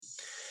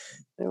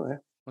Anyway.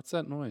 What's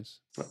that noise?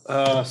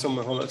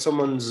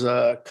 Someone's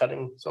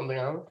cutting something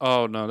out.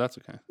 Oh, no, that's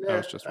okay. Yeah, I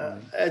was just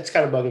wondering. it's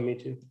kind of bugging me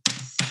too.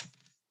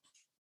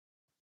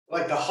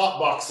 Like the hot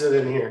box it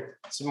in here.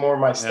 It's more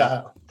my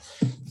style.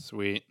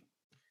 Sweet.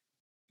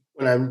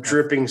 When I'm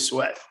dripping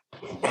sweat.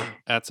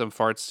 Add some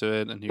farts to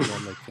it and you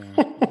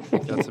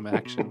got some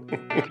action.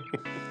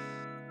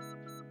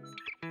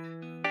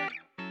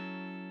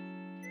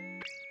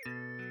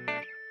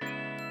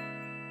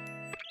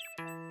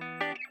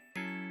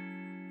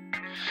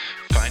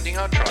 Finding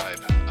Our Tribe,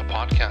 a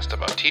podcast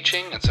about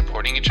teaching and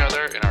supporting each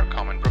other in our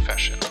common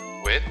profession,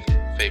 with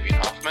Fabian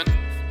Hoffman,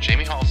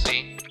 Jamie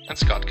Halsey, and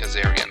Scott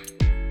Kazarian.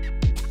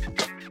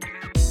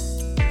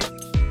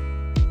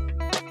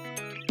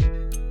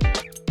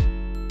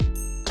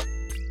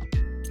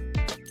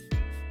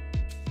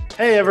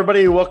 Hey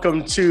everybody,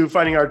 welcome to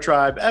Finding Our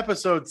Tribe,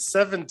 episode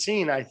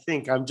 17, I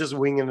think. I'm just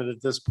winging it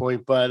at this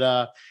point,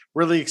 but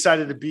really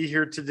excited to be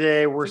here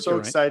today. We're so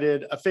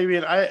excited.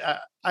 Fabian,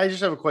 I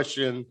just have a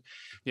question.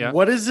 Yeah.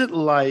 What is it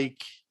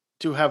like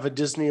to have a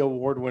Disney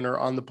Award winner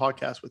on the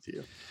podcast with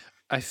you?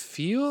 I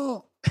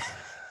feel,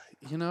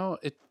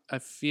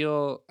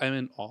 I'm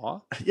in awe.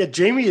 Yeah,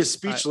 Jamie is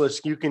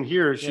speechless. You can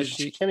hear her.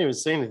 She can't even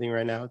say anything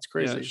right now. It's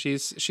crazy. Yeah,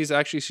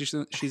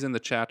 she's in the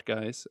chat,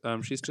 guys.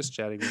 She's just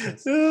chatting with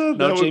us.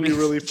 That would be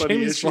really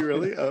funny. Is she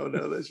really? Oh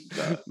no, that she's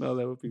not. No,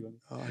 that would be funny.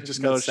 Oh, I just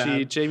got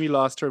sad. Jamie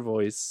lost her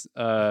voice.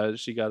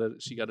 She got a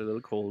little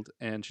cold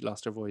and she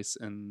lost her voice,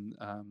 and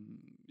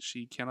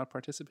she cannot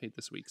participate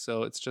this week.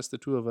 So it's just the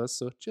two of us.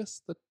 So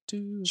just the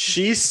two.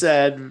 She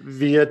said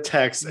via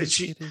text.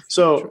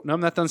 No, I'm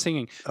not done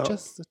singing. Oh.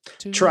 Just the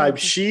two. Tribe.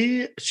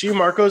 She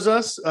Marcos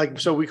us,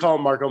 so we call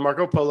him Marco.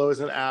 Marco Polo is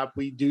an app.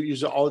 We do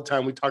use it all the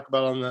time. We talk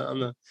about it on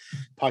the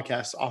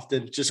podcast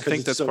often, just because I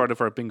think that's part of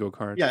our bingo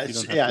card. Yeah,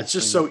 it's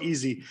just so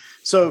easy.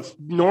 So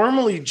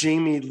normally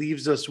Jamie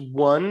leaves us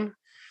 1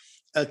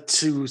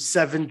 to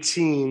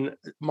 17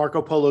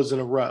 Marco Polos in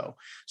a row.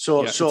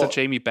 So it's a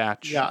Jamie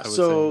batch. Yeah.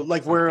 So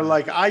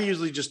I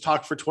usually just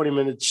talk for 20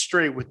 minutes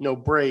straight with no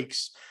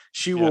breaks.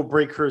 She will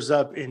break hers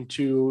up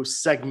into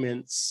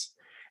segments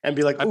and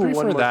be like, I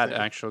prefer that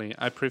actually.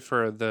 I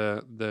prefer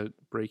the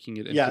breaking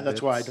it into that's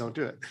bits. why I don't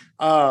do it.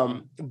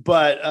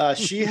 But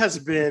she has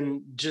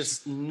been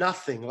just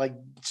nothing, like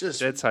just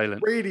dead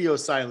silent, radio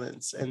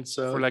silence. And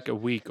so for like a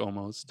week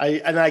almost.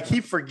 I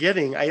keep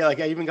forgetting. I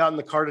even got in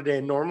the car today,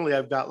 and normally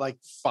I've got like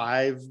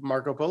 5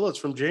 Marco Polos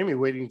from Jamie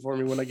waiting for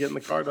me when I get in the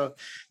car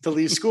to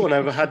leave school. And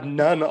I've had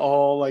none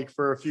all like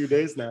for a few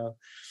days now.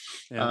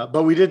 Yeah.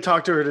 But we did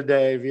talk to her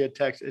today via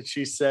text, and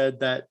she said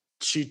that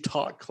she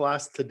taught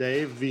class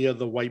today via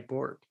the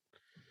whiteboard.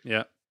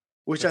 Yeah.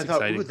 Which I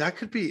thought, ooh, that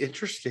could be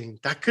interesting.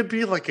 That could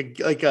be like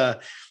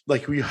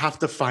you have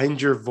to find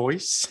your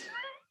voice.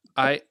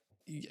 I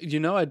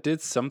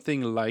did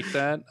something like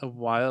that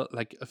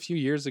a few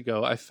years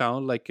ago. I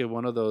found like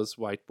one of those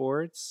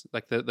whiteboards,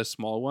 like the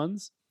small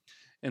ones.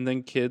 And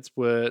then kids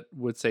would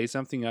say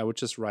something. I would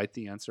just write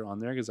the answer on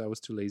there because I was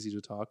too lazy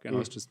to talk, and I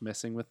was just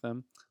messing with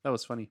them. That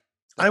was funny.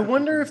 I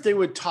wonder if they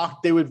would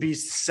talk, they would be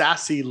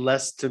sassy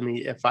less to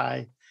me if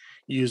I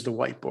used a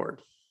whiteboard.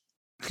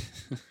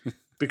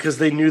 Because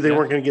they knew they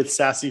weren't going to get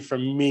sassy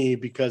from me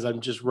because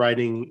I'm just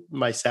writing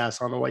my sass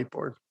on a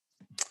whiteboard.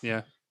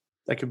 Yeah.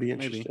 That could be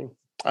interesting. Maybe.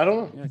 I don't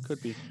know. Yeah, it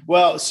could be.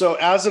 Well, so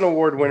as an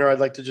award winner, I'd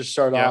like to just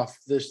start off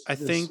this. I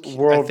think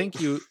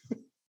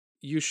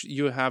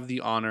you have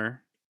the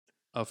honor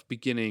of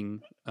beginning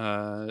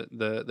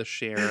the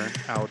share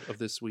out of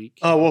this week.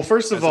 Oh, well,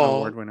 first of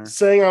all,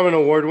 saying I'm an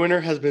award winner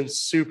has been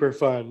super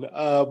fun.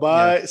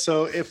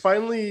 So it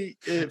finally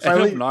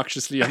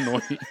obnoxiously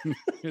annoying.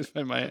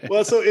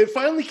 Well, so it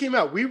finally came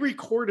out. We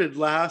recorded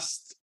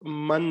last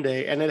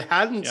Monday and it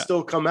hadn't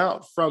still come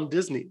out from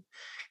Disney.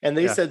 And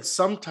they said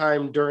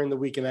sometime during the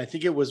week, and I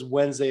think it was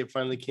Wednesday it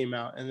finally came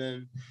out. And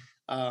then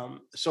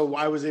so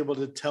I was able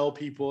to tell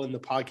people, and the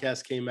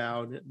podcast came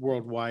out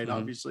worldwide,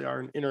 obviously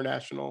our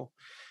international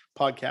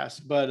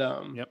podcast, but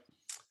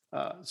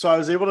so I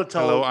was able to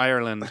tell. Hello,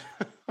 Ireland.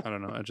 I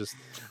don't know. I just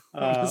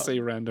say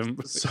random.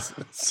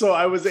 So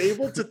I was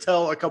able to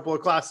tell a couple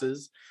of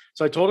classes.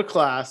 So I told a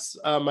class,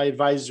 my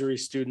advisory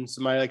students,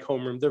 my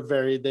homeroom,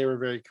 they were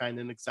very kind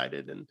and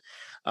excited and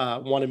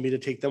wanted me to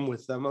take them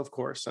with them, of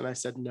course. And I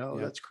said, no,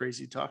 that's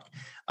crazy talk.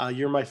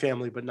 You're my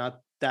family, but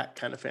not that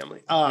kind of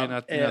family.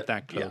 Not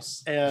that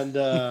close. Yeah.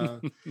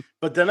 And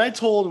but then I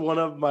told one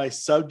of my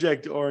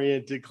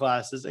subject-oriented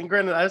classes, and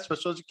granted, I have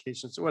special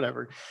education, so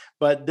whatever.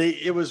 But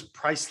it was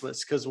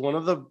priceless because one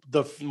of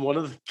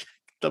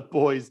the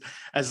boys,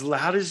 as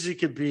loud as he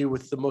could be,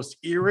 with the most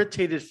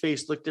irritated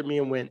face, looked at me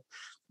and went,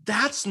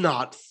 "That's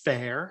not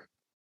fair."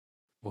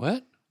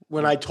 What?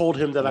 When I told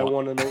him that I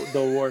won the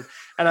award.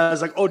 And I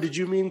was like, oh, did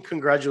you mean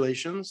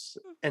congratulations?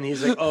 And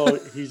he's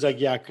like,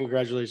 yeah,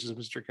 congratulations,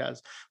 Mr. Kaz.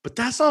 But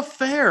that's not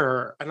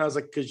fair. And I was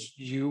like, because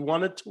you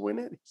wanted to win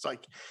it? He's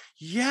like,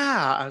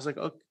 yeah. I was like,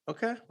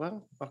 okay,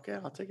 well, okay,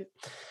 I'll take it.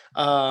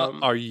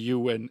 Are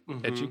you an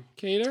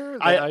educator?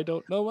 I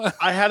don't know.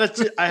 I had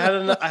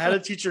a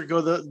teacher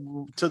go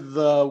to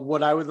the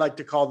what I would like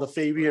to call the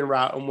Fabian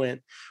route and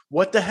went,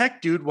 what the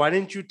heck, dude? Why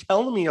didn't you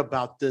tell me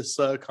about this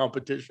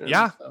competition?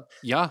 Yeah, so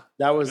yeah.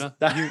 That was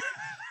that.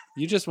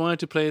 You just wanted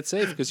to play it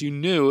safe because you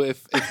knew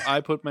if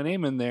I put my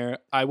name in there,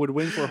 I would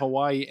win for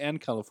Hawaii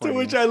and California. To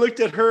which I looked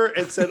at her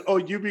and said, oh,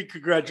 you mean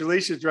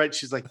congratulations, right?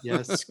 She's like,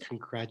 yes,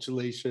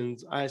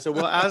 congratulations. I said,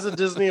 well, as a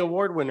Disney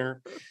Award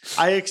winner,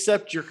 I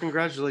accept your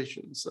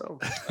congratulations. So,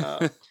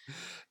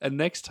 and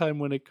next time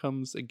when it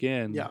comes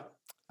again, yeah,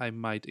 I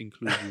might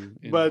include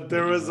you. But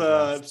there was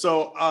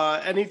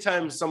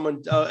anytime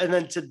someone, and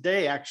then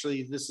today,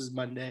 actually, this is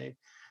Monday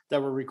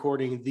that we're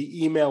recording,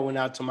 the email went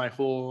out to my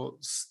whole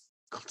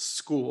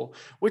school,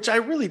 which I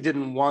really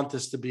didn't want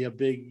this to be a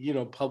big,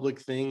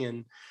 public thing.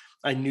 And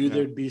I knew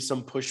there'd be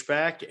some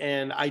pushback,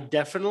 and I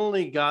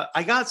definitely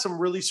got some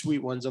really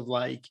sweet ones of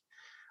like,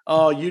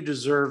 oh, you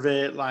deserve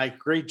it. Like,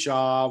 great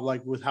job.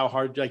 Like with how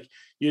hard, like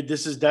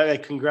this is that.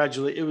 Like,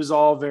 congratulate. It was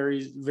all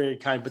very, very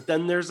kind. But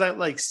then there's that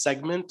like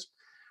segment,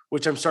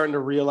 which I'm starting to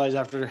realize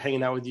after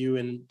hanging out with you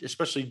and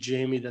especially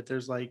Jamie, that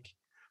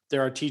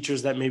there are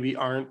teachers that maybe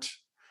aren't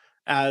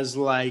as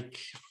like,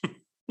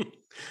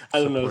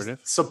 I don't know,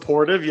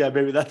 supportive. Yeah,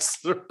 maybe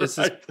that's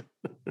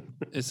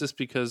Is this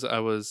because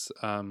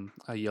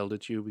I yelled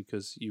at you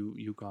because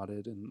you got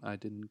it and I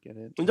didn't get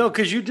it? No,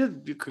 because you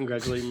did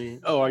congratulate me.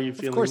 Oh, are you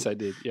feeling? Of course I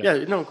did.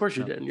 Yeah. No, of course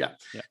you did. Yeah.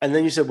 And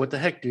then you said, "What the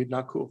heck, dude?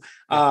 Not cool."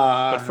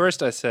 Yeah. But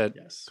first I said,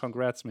 yes.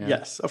 Congrats, man.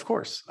 Yes, of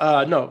course.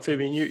 No,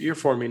 Fabian, you're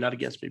for me, not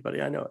against me,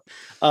 buddy. I know it.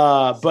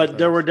 But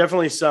there were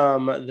definitely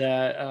some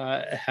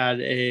that had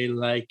a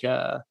like.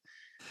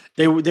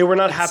 They were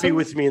not happy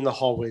with me in the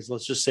hallways.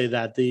 Let's just say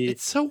that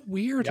it's so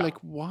weird. Yeah. Like,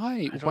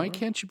 why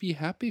can't you be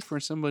happy for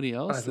somebody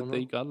else that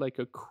they got like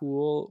a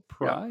cool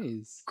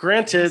prize? Yeah.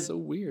 Granted, it's so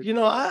weird.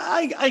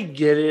 I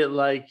get it.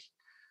 Like,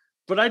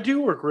 but I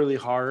do work really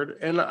hard,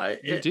 and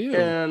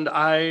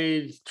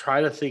I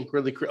try to think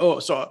really.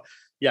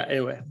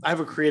 Anyway, I have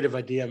a creative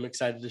idea. I'm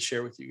excited to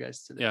share with you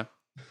guys today. Yeah,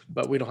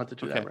 but we don't have to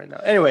do that right now.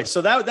 Anyway,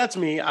 so that's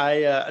me.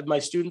 My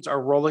students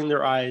are rolling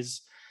their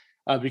eyes.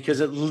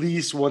 Because at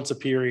least once a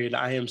period,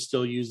 I am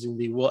still using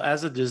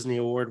as a Disney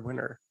Award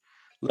winner,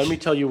 let me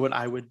tell you what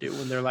I would do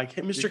when they're like,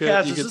 hey, Mr.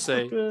 Cash, is this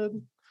so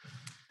good?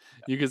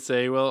 You could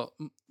say, well,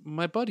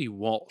 my buddy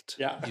Walt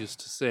used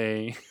to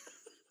say.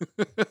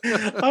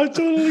 I'm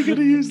totally going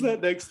to use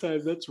that next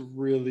time. That's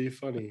really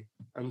funny.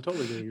 I'm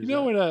totally going to use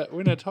that.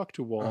 When I talked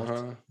to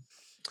Walt,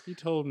 he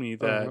told me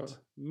that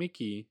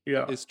Mickey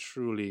is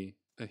truly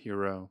a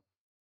hero.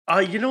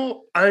 I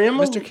am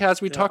Mr. Kaz,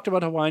 we talked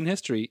about Hawaiian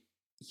history.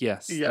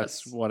 Yes,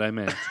 that's what I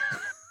meant.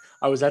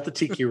 I was at the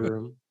Tiki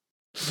Room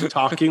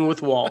talking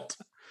with Walt.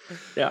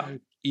 Yeah.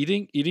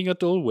 Eating a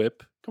Dole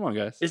Whip. Come on,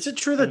 guys. Is it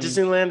true that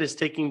Disneyland is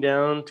taking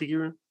down Tiki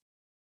Room?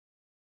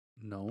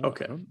 No.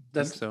 Okay. I don't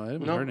think so. I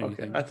haven't heard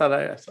anything. Okay. I thought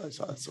I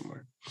saw it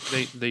somewhere.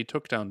 They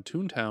took down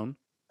Toontown.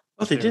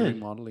 Oh, they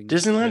did?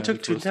 Disneyland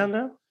took Toontown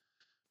down?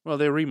 Well,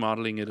 they're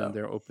remodeling it and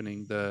they're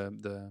opening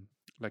the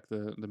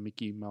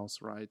Mickey Mouse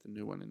ride, the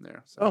new one in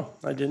there. So,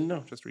 I didn't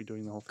know. Just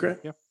redoing the whole thing. Great.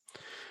 Yeah.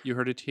 You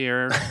heard it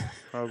here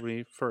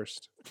probably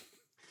first.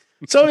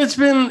 So it's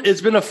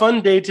been a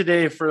fun day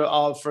today for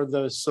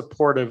the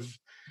supportive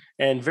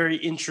and very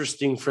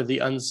interesting for the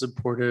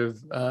unsupportive.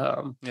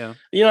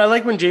 I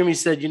like when Jamie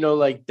said,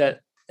 like that,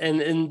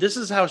 and this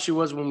is how she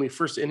was when we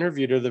first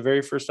interviewed her the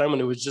very first time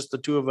when it was just the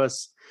two of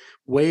us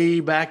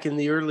way back in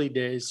the early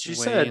days. She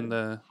said, in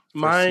the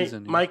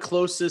my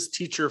closest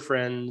teacher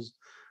friends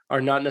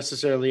are not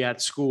necessarily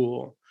at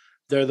school.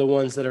 They're the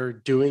ones that are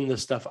doing the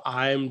stuff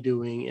I'm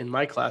doing in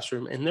my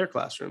classroom, in their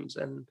classrooms.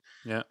 And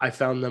I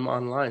found them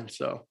online.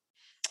 So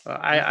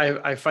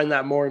I find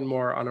that more and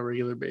more on a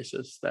regular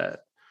basis that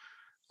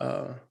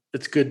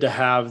it's good to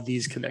have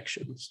these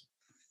connections.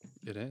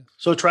 It is.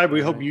 So Tribe,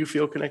 we hope you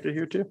feel connected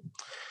here too.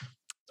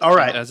 All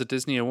right. As a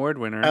Disney Award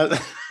winner.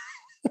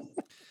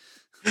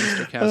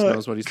 Mr. Kaz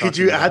knows what he's talking about. Could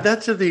you add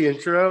that to the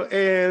intro?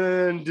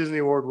 And Disney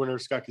Award winner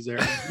Scott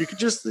Kazarian. You could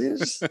just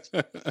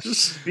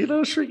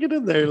shrink it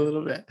in there a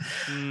little bit.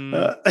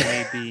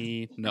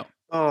 Maybe no.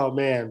 Oh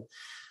man.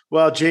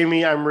 Well,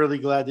 Jamie, I'm really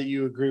glad that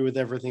you agree with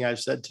everything I've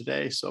said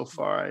today so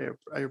far.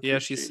 I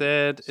she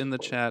said in the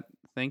chat,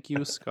 thank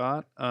you,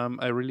 Scott.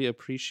 I really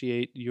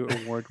appreciate your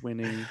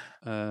award-winning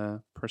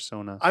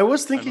persona. I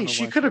was thinking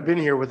she could have been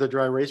here with a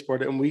dry erase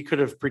board and we could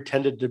have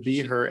pretended to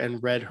be her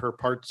and read her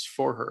parts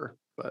for her.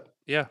 But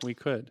yeah, we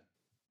could.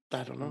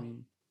 I don't know.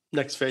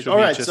 Next phase. All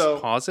right, so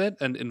pause it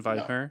and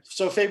invite her.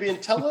 So Fabian,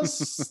 tell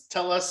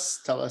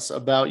us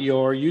about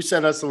you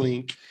sent us a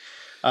link.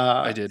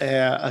 I did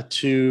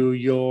to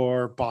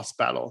your boss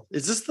battle.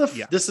 Is this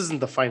this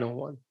isn't the final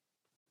one?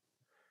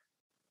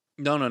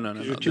 No.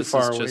 You're too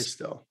far away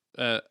still.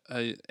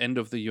 End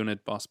of the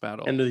unit boss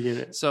battle. End of the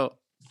unit. So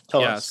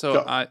tell us.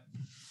 So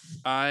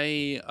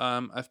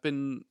I've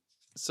been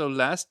so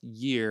last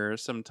year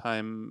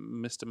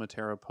sometime Mr.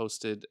 Matera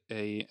posted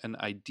an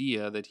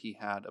idea that he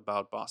had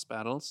about boss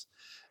battles,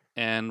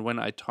 and when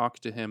I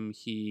talked to him,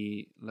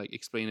 he like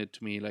explained it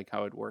to me like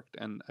how it worked,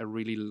 and I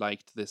really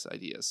liked this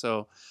idea.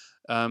 So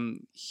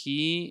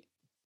he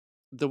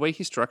the way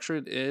he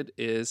structured it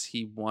is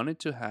he wanted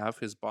to have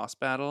his boss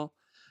battle.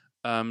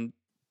 Um,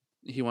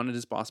 he wanted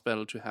his boss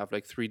battle to have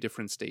like 3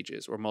 different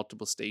stages or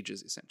multiple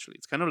stages. Essentially,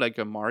 it's kind of like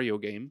a Mario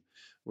game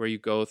where you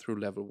go through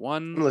level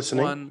I'm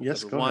listening. 1,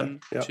 Yes, level go ahead. 1,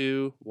 Yeah.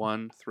 2,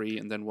 1, 3,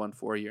 and then 1,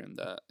 4. You're in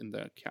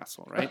the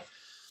castle, right?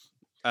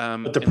 But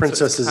the and so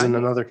princess it's is in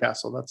another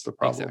castle. That's the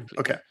problem. Exactly.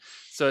 Okay.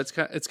 So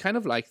it's kind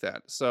of like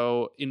that.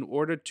 So in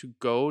order to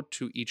go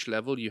to each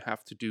level, you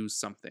have to do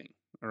something,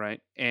 all right?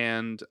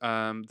 And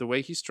the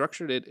way he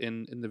structured it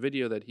in the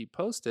video that he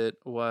posted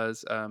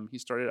was he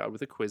started out with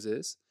the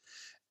quizzes,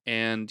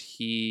 and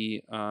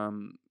he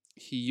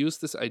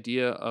used this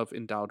idea of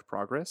endowed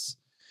progress,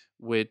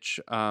 which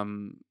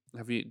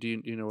do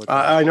you know what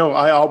that I know.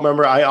 I'll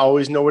remember. I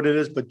always know what it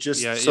is, but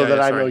just so that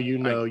I know, sorry. you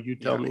know, you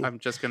tell me. I'm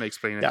just going to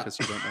explain it Yeah. because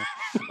you don't know.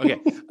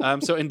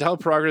 Okay. So endowed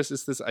progress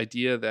is this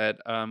idea that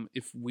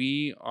if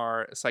we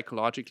are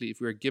psychologically,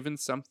 if we're given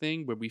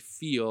something where we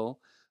feel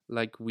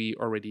like we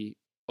already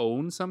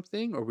own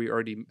something or we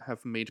already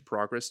have made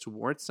progress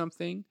towards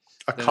something,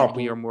 then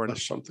we are more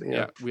something.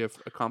 Yeah, we have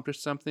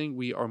accomplished something.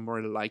 We are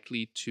more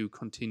likely to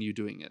continue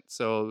doing it.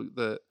 So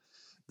the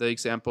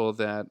example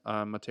that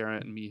Matera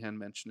and Meehan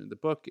mentioned in the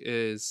book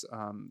is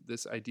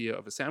this idea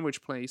of a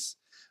sandwich place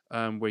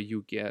where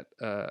you get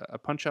a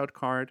punch out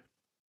card,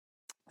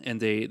 and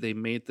they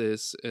made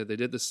this. They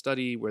did this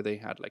study where they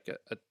had like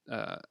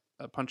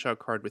a punch out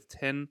card with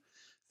 10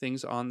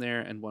 things on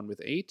there and one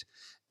with 8,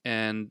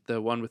 and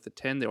the one with the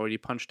 10 they already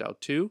punched out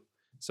 2,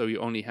 so you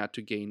only had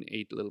to gain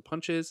 8 little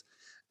punches,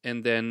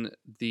 and then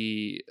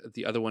the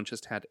other one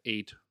just had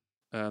 8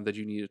 that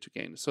you needed to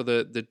gain. So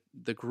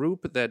the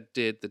group that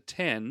did the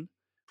 10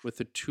 with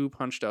the 2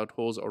 punched out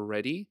holes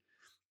already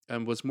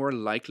was more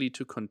likely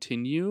to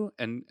continue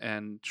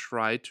and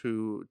try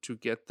to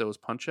get those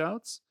punch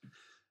outs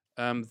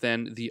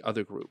than the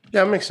other group.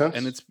 Yeah, it makes sense.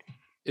 And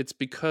it's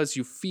because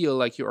you feel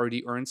like you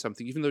already earned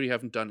something, even though you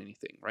haven't done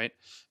anything, right?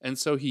 And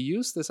so he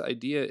used this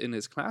idea in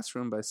his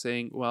classroom by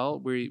saying, well,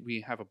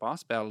 we have a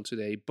boss battle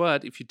today,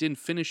 but if you didn't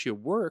finish your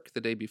work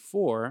the day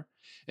before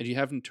and you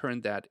haven't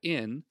turned that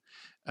in,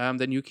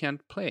 then you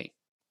can't play.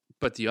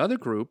 But the other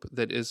group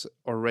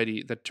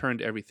that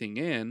turned everything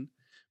in,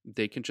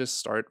 they can just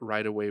start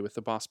right away with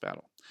the boss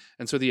battle.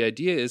 And so the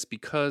idea is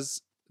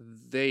because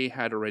they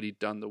had already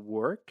done the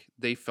work,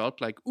 they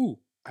felt like, ooh,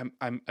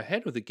 I'm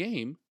ahead of the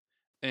game,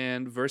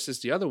 and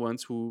versus the other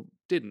ones who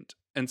didn't.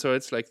 And so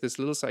it's like this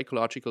little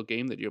psychological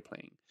game that you're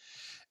playing.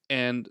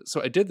 And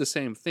so I did the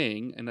same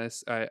thing, and I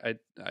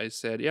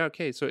said, yeah,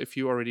 okay, so if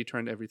you already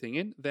turned everything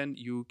in, then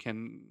you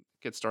can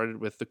get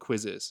started with the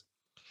quizzes.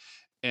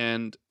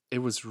 And it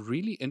was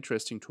really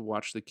interesting to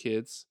watch the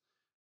kids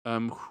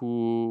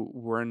who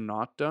were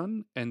not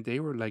done, and they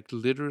were like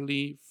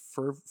literally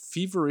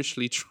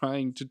feverishly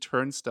trying to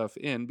turn stuff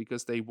in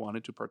because they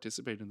wanted to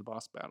participate in the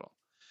boss battle.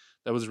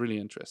 That was really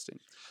interesting.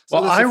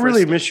 So well, I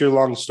really miss your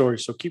long story,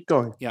 so keep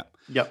going. Yeah.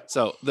 Yep.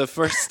 So the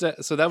first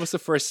step. So that was the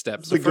first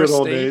step. So the good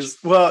old days.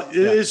 Well, it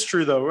is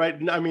true though, right?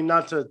 I mean,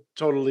 not to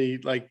totally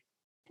like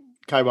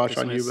kibosh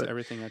on you, but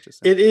everything I just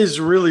said. It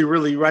is really,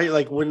 really right.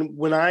 Like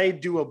when I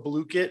do a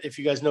Blue Kit, if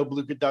you guys know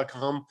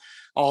BlueKit.com,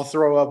 I'll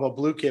throw up a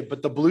Blue Kit,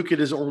 but the Blue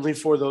Kit is only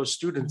for those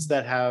students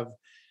that have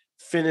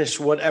finished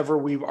whatever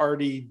we've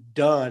already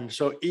done.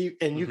 So,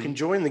 and you can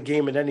join the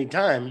game at any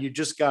time. You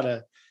just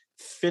gotta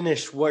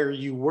finish where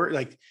you were.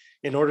 Like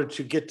in order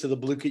to get to the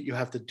Blue Kit, you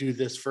have to do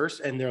this first.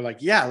 And they're like,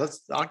 yeah,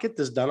 I'll get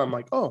this done. I'm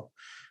like, oh,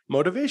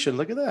 motivation.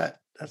 Look at that.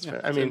 That's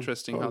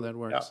interesting how that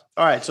works.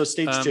 Yeah. All right. So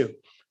stage 2.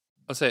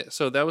 I'll say,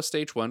 so that was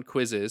stage 1,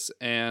 quizzes.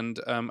 And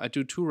I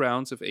do 2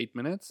 rounds of 8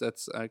 minutes.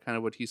 That's kind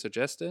of what he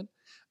suggested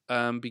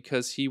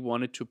because he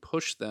wanted to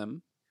push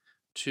them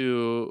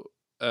to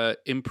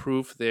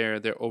improve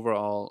their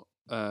overall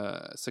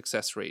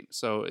success rate.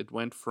 So it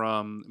went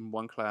from, in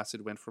one class,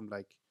 it went from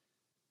like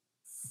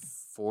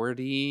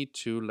 40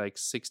 to like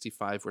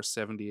 65 or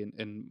 70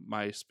 in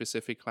my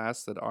specific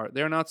class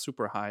they're not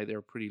super high,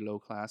 they're pretty low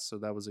class, so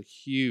that was a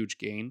huge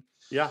gain.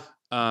 Yeah.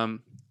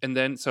 And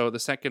then so the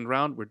second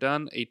round we're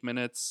done, 8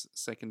 minutes,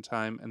 second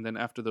time, and then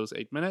after those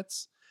 8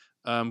 minutes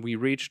we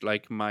reached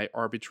like my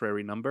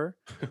arbitrary number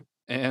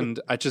and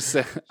I just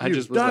said I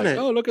just was like it.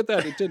 Oh, look at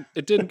that,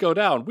 it didn't go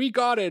down, we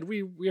got it,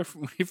 we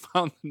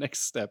found the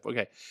next step.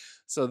 Okay,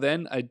 so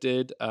then I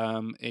did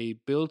a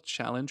build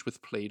challenge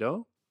with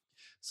Play-Doh.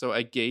 So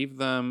I gave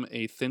them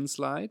a thin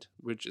slide,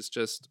 which is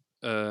just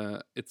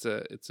it's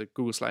a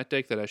Google slide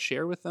deck that I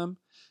share with them,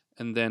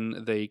 and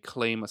then they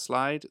claim a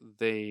slide.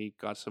 They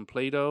got some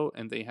Play-Doh,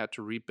 and they had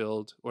to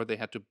rebuild, or they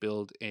had to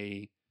build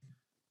a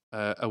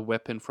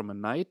weapon from a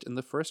knight in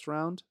the first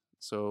round.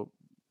 So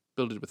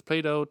build it with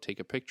Play-Doh,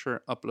 take a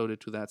picture, upload it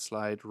to that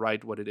slide,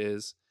 write what it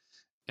is,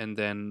 and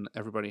then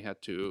everybody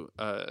had to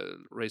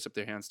raise up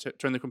their hands,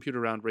 turn the computer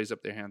around, raise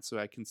up their hands so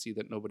I can see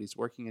that nobody's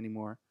working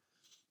anymore.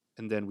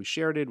 And then we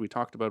shared it. We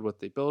talked about what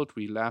they built.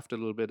 We laughed a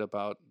little bit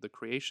about the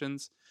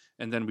creations.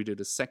 And then we did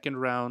a second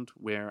round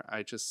where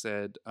I just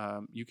said,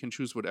 you can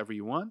choose whatever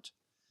you want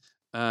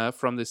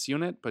from this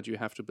unit, but you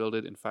have to build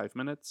it in 5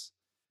 minutes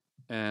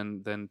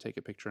and then take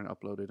a picture and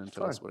upload it and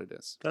tell us what it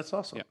is. That's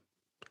awesome. Yeah.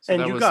 So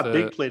and you got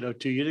big Play-Doh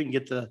too. You didn't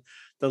get the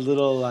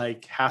little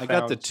like half. I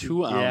got ounce. the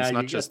 2 ounce,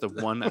 not just the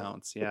 1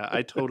 ounce. Yeah,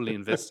 I totally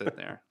invested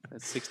there.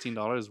 It's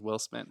 $16 well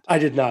spent. I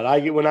did not.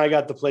 When I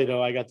got the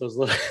Play-Doh, I got those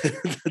little,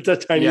 the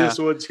tiniest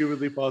ones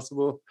humanly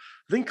possible.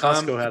 I think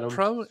Costco had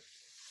them.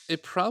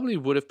 It probably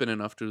would have been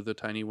enough to do the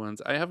tiny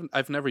ones.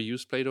 I've never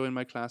used Play-Doh in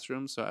my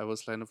classroom, so I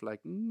was kind of like,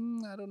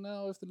 I don't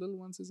know if the little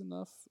ones is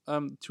enough.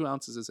 2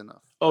 ounces is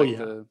enough. Oh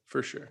like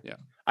for sure. Yeah,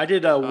 I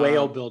did a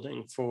whale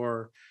building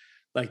for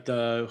like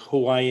the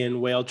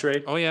Hawaiian whale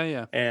trade. Oh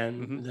yeah.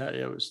 And that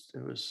it was.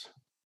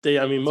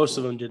 I mean, most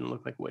of them didn't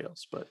look like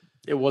whales, but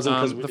it wasn't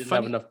because we didn't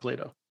have enough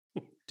Play-Doh.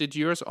 Did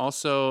yours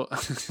also?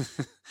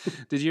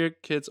 Did your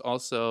kids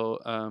also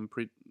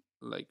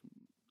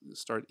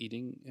start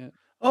eating yet?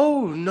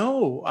 Oh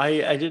no,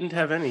 I didn't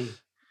have any.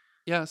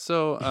 Yeah,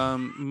 so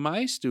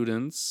my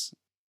students,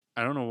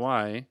 I don't know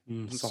why,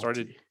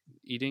 started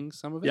eating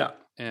some of it. Yeah.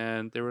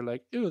 And they were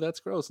like, ew, that's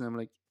gross. And I'm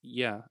like,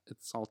 yeah,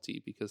 it's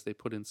salty because they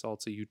put in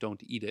salt so you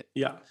don't eat it.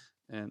 Yeah.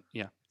 And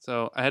yeah.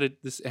 So I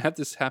had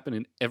this happen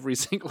in every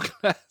single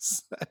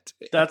class that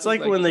day. That's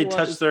like when they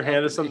touch their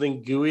hand to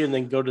something gooey and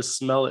then go to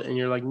smell it and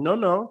you're like,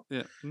 no.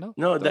 Yeah.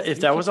 No. If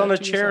that was on a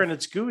chair and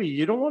it's gooey,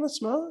 you don't want to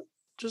smell it.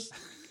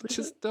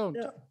 Just don't.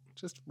 Yeah.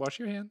 Just wash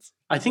your hands.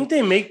 I think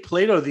they make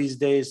Play-Doh these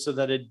days so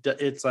that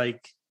it's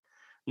like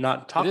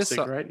not toxic,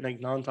 right? Like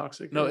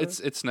non-toxic. No,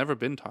 it's never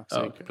been toxic.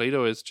 Oh, okay.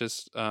 Play-Doh is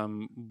just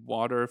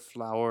water,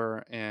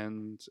 flour,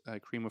 and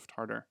cream of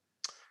tartar.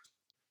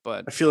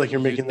 But I feel like you're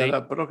making that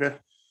up, but okay.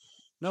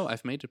 No,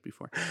 I've made it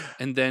before.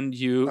 And then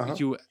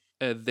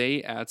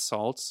they add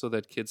salt so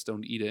that kids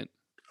don't eat it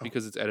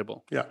because it's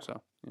edible. Yeah.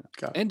 So yeah.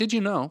 Got it. And did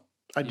you know?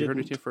 I didn't. You heard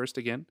it here first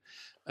again.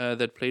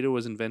 That Play-Doh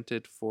was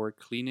invented for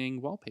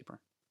cleaning wallpaper.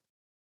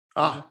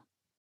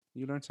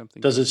 You learned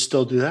something. Does it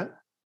still do that?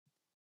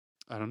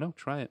 I don't know.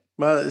 Try it.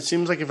 Well, it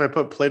seems like if I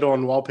put Play-Doh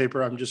on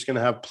wallpaper, I'm just going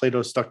to have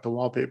Play-Doh stuck to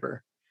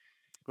wallpaper.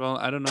 Well,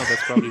 I don't know.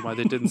 That's probably why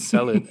they didn't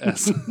sell it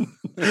as.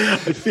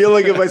 I feel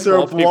like if I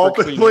throw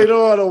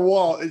Play-Doh on a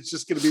wall, it's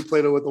just going to be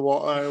Play-Doh with a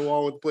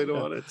wall with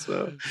Play-Doh on it.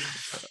 So,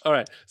 all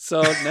right.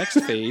 So next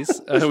phase,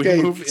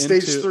 we move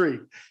stage into 3.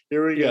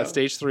 Here we go. Yeah,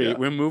 stage 3. Yeah.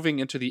 We're moving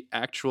into the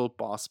actual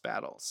boss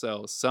battle.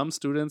 So some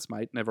students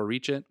might never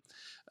reach it.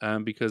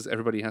 Because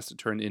everybody has to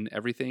turn in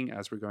everything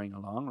as we're going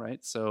along,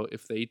 right? So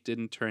if they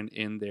didn't turn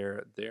in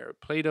their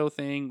Play-Doh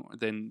thing,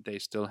 then they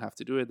still have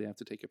to do it. They have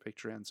to take a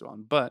picture and so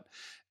on. But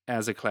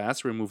as a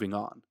class, we're moving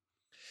on.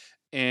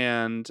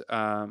 And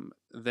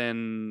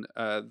then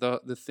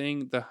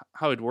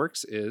how it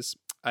works is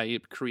I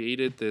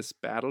created this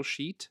battle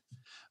sheet,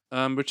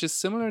 which is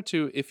similar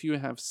to if you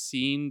have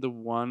seen the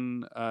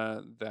one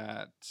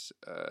that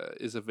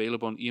is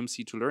available on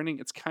EMC to Learning.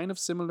 It's kind of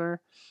similar.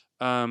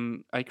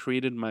 I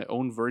created my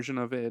own version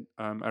of it.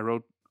 I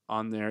wrote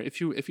on there.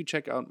 If you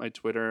check out my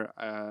Twitter,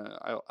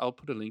 I'll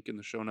put a link in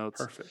the show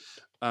notes. Perfect.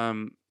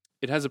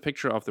 It has a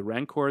picture of the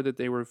Rancor that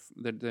they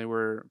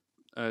were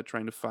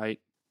trying to fight.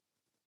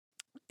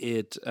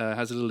 It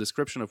has a little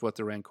description of what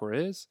the Rancor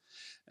is,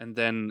 and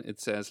then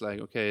it says like,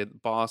 okay,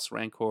 boss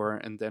Rancor,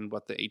 and then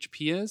what the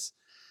HP is.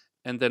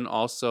 And then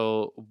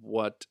also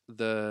what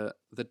the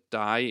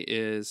die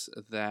is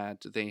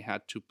that they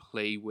had to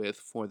play with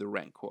for the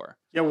Rancor.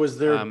 Yeah, was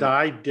their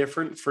die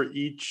different for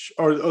each,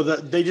 or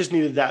they just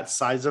needed that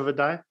size of a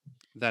die?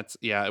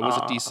 It was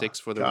a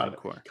D6 for the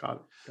Rancor.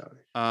 Got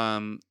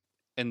it.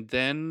 And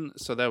then,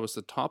 so that was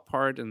the top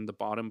part and the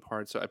bottom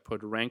part. So I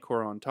put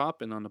Rancor on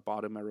top, and on the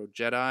bottom I wrote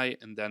Jedi,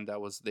 and then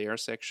that was their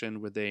section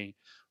where they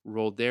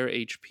rolled their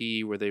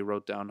HP, where they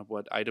wrote down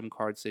what item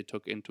cards they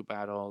took into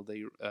battle.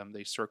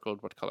 They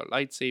circled what color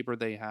lightsaber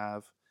they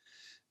have,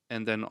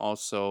 and then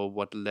also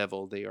what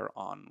level they are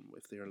on,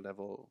 if they're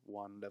level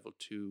 1, level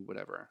 2,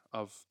 whatever,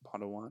 of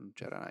Padawan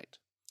Jedi Knight.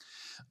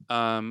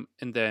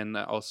 And then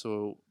I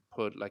also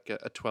put like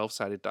a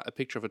 12-sided die, a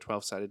picture of a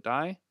 12-sided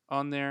die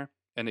on there.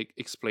 And it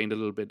explained a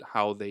little bit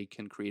how they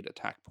can create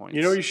attack points.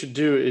 You know what you should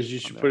do is you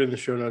should put it in the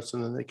show notes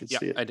and then they can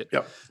see it. I did.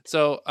 Yep.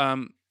 So,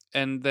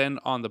 and then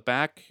on the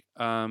back,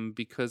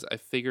 because I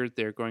figured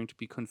they're going to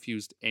be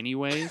confused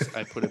anyways,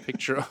 I put a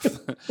picture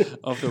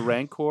of the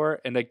Rancor,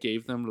 and I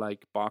gave them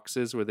like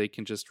boxes where they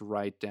can just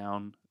write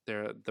down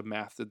the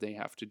math that they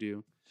have to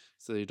do,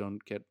 so they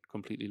don't get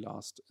completely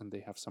lost and they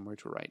have somewhere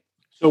to write.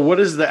 So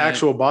what is the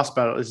actual boss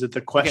battle? Is it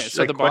the question?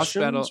 So the boss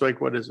battle, like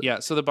what is it? Yeah,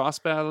 so the boss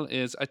battle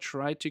is I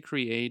tried to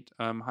create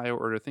higher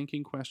order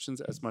thinking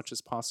questions as much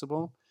as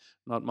possible,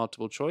 not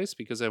multiple choice,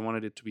 because I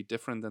wanted it to be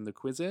different than the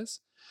quiz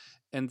is.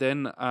 And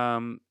then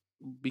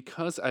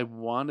because I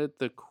wanted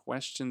the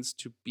questions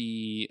to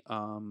be,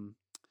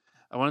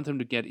 I wanted them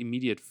to get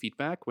immediate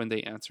feedback when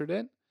they answered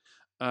it,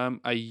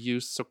 I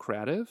used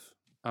Socrative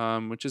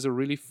which is a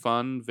really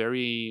fun,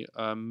 very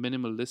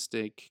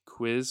minimalistic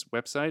quiz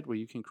website where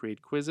you can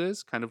create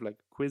quizzes, kind of like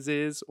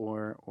Quizzes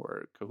or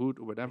Kahoot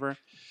or whatever.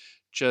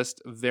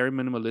 Just very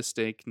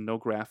minimalistic, no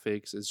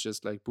graphics. It's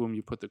just like, boom,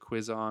 you put the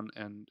quiz on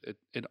and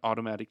it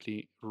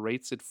automatically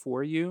rates it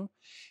for you.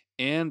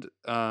 And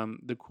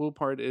the cool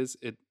part is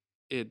it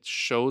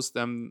shows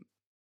them,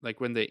 like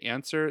when they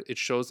answer, it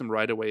shows them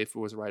right away if it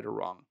was right or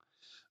wrong.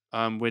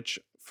 Which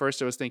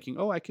first I was thinking,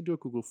 oh, I could do a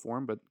Google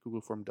form, but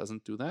Google form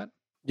doesn't do that.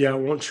 Yeah, it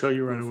won't show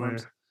you right Google away.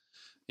 Forms.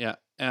 Yeah.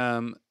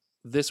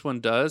 This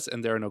one does,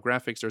 and there are no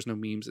graphics, there's no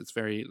memes. It's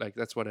very like,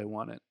 that's what I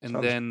wanted. And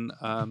Sounds- then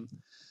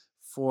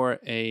for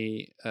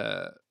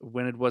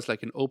when it was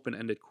like an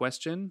open-ended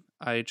question,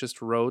 I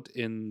just wrote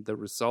in the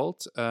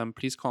result,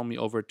 please call me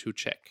over to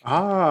check.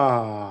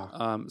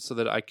 So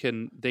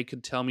that they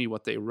could tell me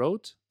what they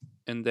wrote,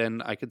 and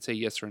then I could say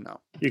yes or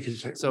no. You can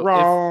say So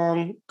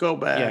wrong, go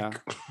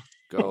back. Yeah.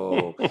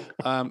 Go.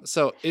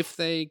 So if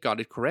they got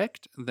it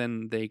correct,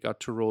 then they got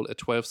to roll a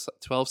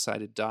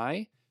 12-sided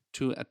die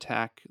to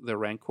attack the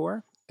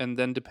Rancor. And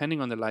then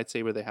depending on the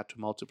lightsaber, they had to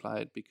multiply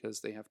it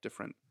because they have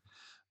different...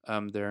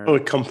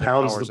 it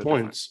compounds the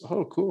points.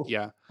 Oh, cool.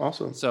 Yeah.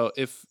 Awesome. So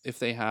if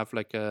they have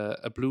like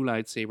a blue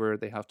lightsaber,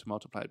 they have to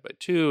multiply it by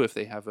 2. If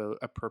they have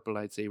a purple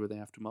lightsaber, they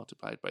have to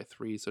multiply it by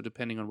 3. So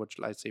depending on which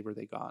lightsaber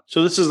they got.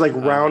 So this is like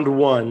round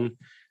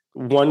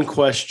one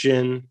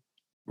question,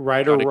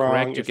 right or wrong.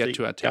 Correct, you get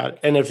to attack.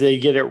 And if they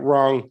get it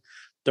wrong,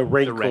 the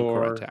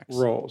Rancor attacks.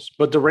 rolls.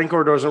 But the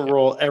Rancor doesn't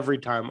roll every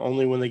time,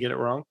 only when they get it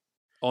wrong?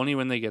 Only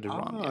when they get it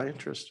wrong. Oh,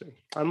 interesting.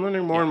 I'm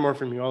learning more and more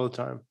from you all the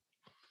time.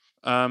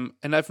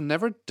 And I've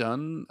never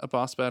done a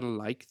boss battle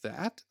like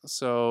that.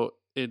 So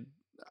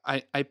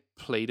I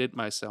played it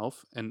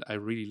myself and I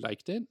really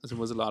liked it. It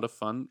was a lot of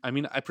fun. I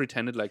mean, I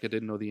pretended like I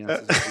didn't know the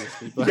answers.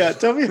 Obviously, but Yeah,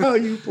 tell me how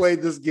you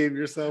played this game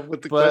yourself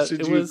with the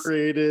questions you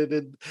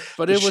created.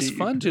 But it was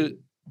fun to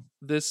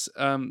this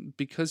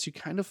because you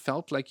kind of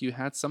felt like you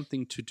had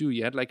something to do.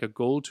 You had like a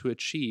goal to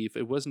achieve.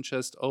 It wasn't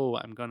just, oh,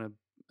 I'm gonna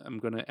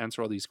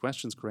answer all these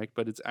questions correct,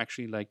 but it's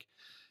actually like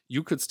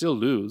you could still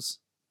lose,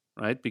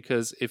 right?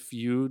 Because if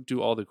you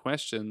do all the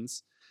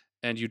questions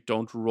and you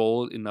don't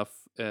roll enough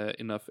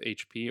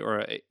HP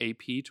or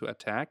AP to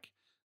attack,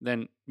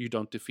 then you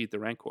don't defeat the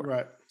Rancor.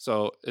 Right.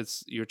 So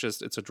it's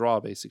a draw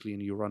basically,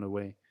 and you run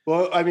away.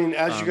 Well, I mean,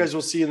 as you guys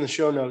will see in the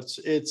show notes,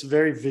 it's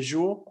very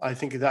visual. I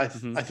think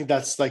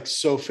that's like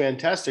so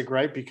fantastic,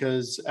 right?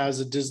 Because as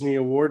a Disney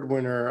Award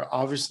winner,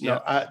 obviously,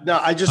 I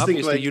just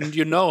obviously, think like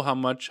you know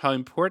how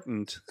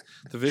important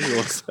the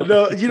visuals are.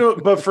 No,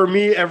 but for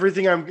me,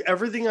 everything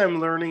I'm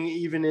learning,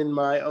 even in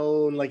my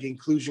own like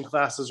inclusion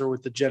classes or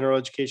with the general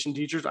education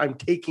teachers, I'm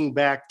taking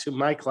back to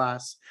my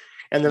class,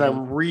 and then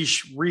I'm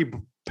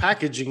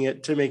repackaging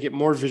it to make it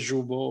more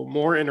visual,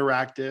 more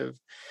interactive,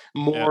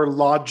 more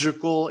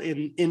logical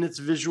in its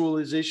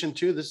visualization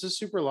too. This is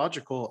super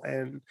logical.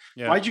 And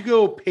why'd you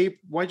go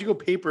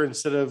paper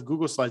instead of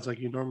Google Slides like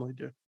you normally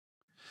do?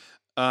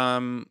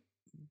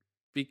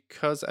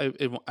 Because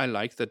I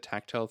like the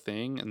tactile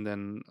thing, and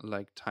then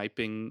like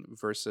typing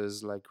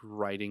versus like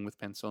writing with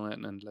pencil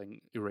and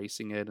like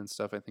erasing it and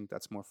stuff. I think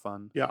that's more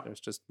fun. Yeah,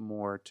 there's just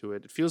more to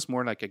it. It feels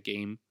more like a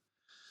game.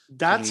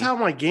 That's how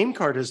my game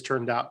card has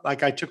turned out.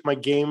 Like I took my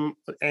game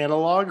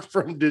analog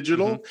from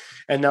digital,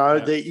 and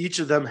now each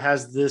of them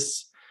has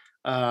this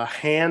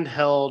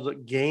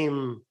handheld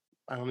game.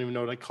 I don't even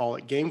know what I call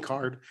it. Game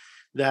card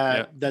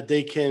that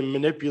they can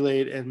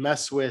manipulate and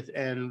mess with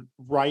and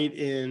write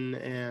in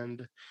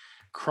and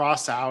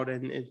cross out,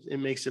 and it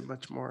makes it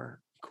much more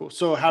cool.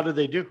 So how did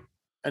they do?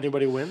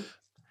 Anybody win?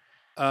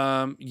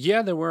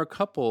 There were a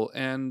couple,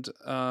 and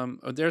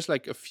there's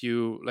like a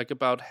few, like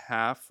about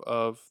half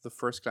of the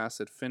first class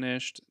that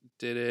finished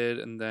did it,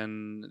 and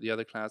then the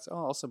other class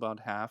also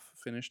about half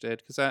finished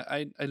it, because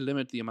I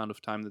limit the amount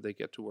of time that they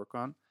get to work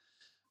on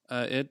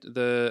it.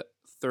 The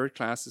third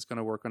class is going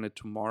to work on it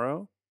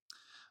tomorrow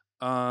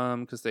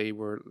because they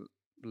were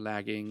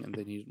lagging and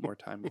they needed more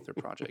time with their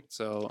project,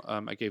 so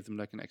I gave them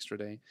like an extra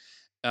day.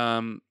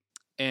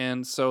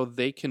 And so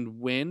they can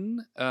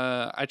win.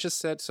 I just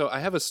said, so I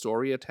have a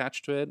story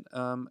attached to it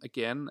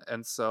again.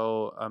 And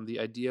so the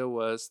idea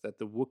was that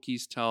the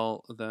Wookiees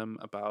tell them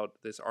about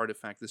this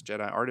artifact, this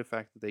Jedi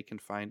artifact that they can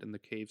find in the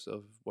caves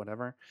of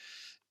whatever.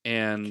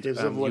 And caves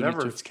of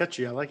whatever. It's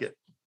catchy. I like it.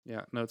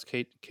 Yeah, no, it's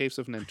caves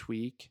of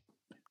Nantuik.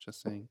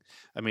 Just saying.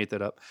 I made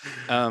that up.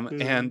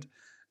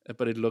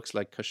 But it looks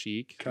like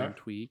Kashyyyk and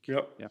Tweak.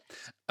 Yep.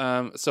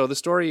 Yeah. So the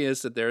story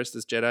is that there's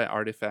this Jedi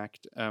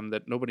artifact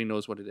that nobody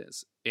knows what it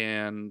is,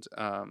 and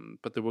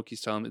but the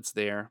Wookiees tell them it's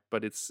there,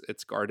 but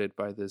it's guarded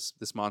by this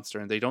monster,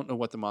 and they don't know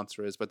what the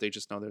monster is, but they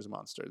just know there's a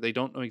monster. They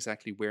don't know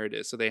exactly where it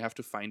is, so they have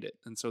to find it.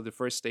 And so the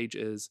first stage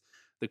is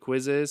the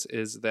quiz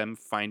is them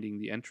finding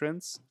the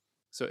entrance.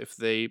 So if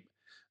they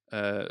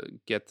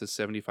get the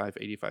 75,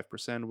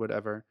 85%,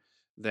 whatever,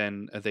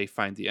 then they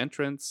find the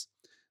entrance.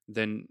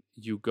 Then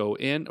you go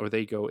in, or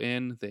they go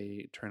in,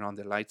 they turn on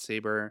their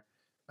lightsaber.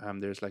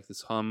 There's like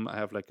this hum. I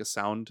have like a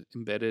sound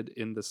embedded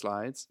in the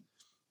slides,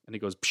 and it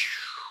goes,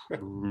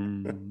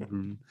 and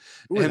vroom.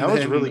 Ooh, And that was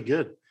then really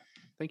good.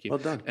 thank you. Well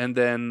done. And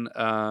then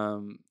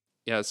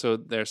yeah, so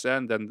there's that,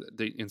 and then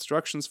the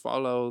instructions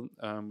follow,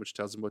 which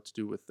tells them what to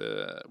do with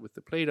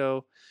the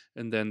Play-Doh.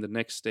 And then the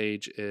next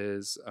stage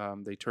is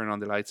they turn on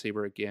the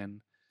lightsaber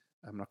again.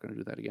 I'm not going to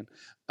do that again.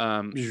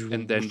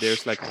 And then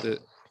there's like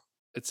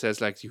it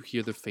says like you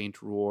hear the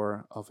faint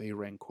roar of a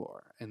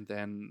Rancor, and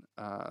then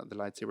the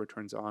lightsaber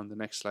turns on. The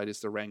next slide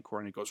is the Rancor,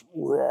 and it goes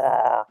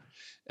roar.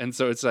 And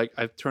so it's like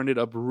I've turned it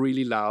up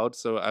really loud,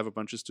 so I have a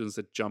bunch of students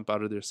that jump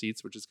out of their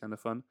seats, which is kind of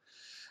fun.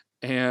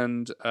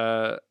 And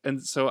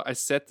so I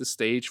set the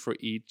stage for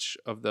each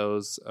of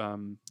those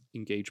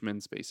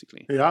engagements,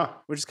 basically. Yeah,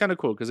 which is kind of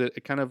cool because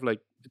it kind of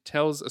like it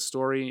tells a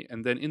story,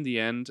 and then in the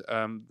end,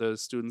 the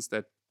students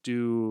that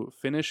do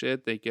finish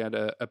it, they get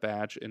a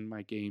badge in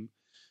my game,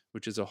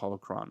 which is a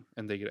holocron,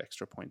 and they get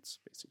extra points,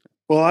 basically.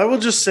 well, I will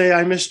just say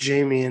I miss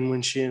Jamie and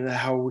when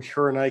how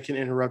her and I can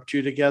interrupt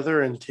you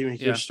together and to make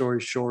your story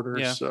shorter.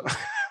 Yeah. So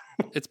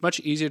it's much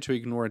easier to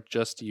ignore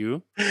just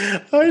you.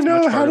 I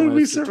know. How did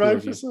we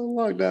survive for so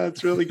long? No,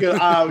 it's really good.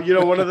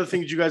 One of the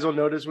things you guys will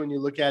notice when you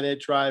look at it,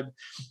 Tribe,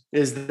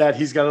 is that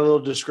he's got a little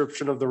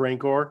description of the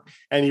Rancor,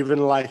 and even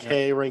like,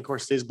 hey, Rancor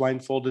stays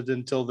blindfolded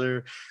until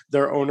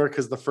their owner,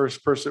 because the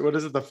first person, what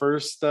is it? The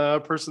first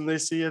person they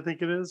see, I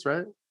think it is,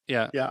 right?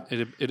 Yeah.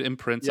 It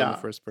imprints on the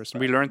first person.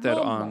 We learned that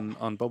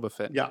on Boba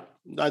Fett. Yeah,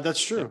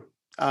 that's true.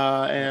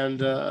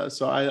 Yeah.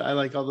 So I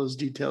like all those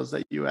details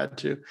that you add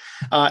to,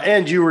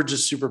 and you were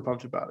just super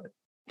pumped about it.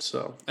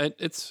 So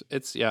it's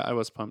I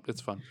was pumped.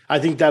 It's fun. I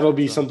think that'll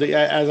be something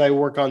as I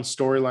work on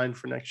storyline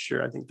for next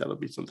year. I think that'll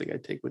be something I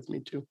take with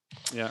me too.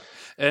 Yeah,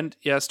 and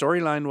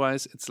storyline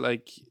wise, it's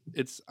like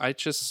I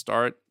just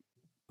start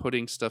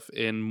putting stuff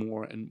in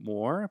more and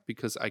more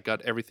because I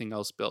got everything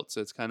else built. So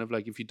it's kind of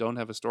like if you don't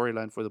have a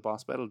storyline for the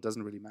boss battle, it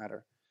doesn't really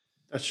matter.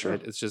 That's true.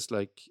 Right? It's just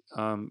like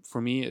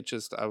for me,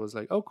 I was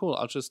like, oh cool,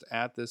 I'll just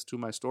add this to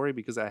my story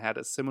because I had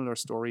a similar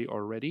story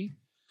already,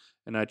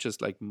 and I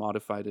just like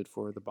modified it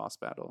for the boss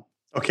battle.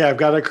 Okay, I've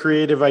got a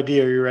creative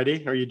idea. Are you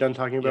ready? Are you done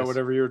talking about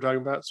whatever you were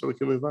talking about so we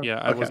can move on? Yeah,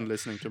 I wasn't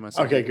listening to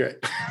myself. Okay, great.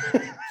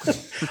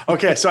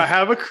 Okay, so I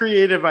have a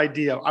creative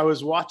idea. I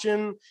was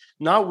watching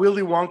not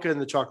Willy Wonka in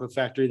the Chocolate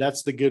Factory.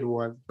 That's the good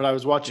one. But I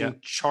was watching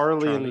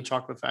Charlie in the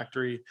Chocolate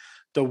Factory,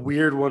 the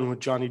weird one with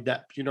Johnny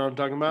Depp. You know what I'm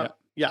talking about?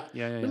 Yeah.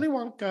 Willy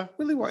Wonka.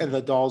 And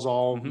the dolls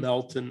all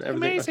melt and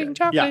everything. Amazing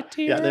chocolate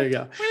tear. Yeah, there you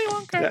go. Willy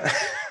Wonka. Yeah.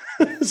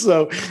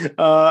 So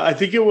I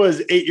think it was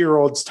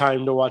 8-year-old's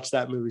time to watch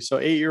that movie. So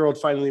 8-year-old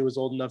finally was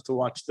old enough to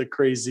watch the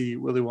crazy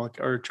Willy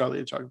Wonka or Charlie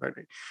and the Chocolate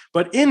Factory.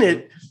 But in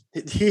it,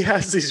 he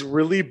has these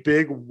really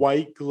big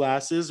white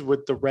glasses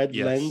with the red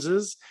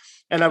lenses.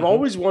 And I've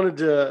always wanted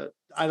to,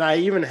 and I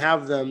even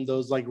have them,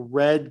 those like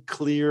red,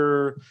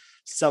 clear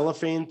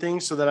cellophane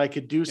things so that I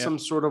could do some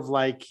sort of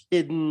like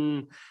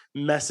hidden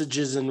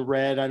messages in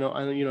red. I know,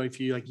 if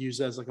you like use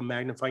it as like a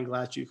magnifying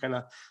glass, you kind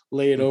of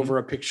lay it over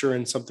a picture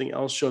and something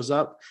else shows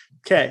up.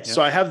 Okay.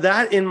 So I have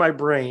that in my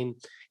brain.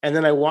 And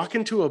then I walk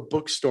into a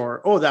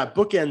bookstore. Oh, that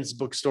Bookends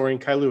bookstore in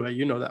Kailua.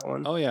 You know that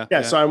one. Oh yeah.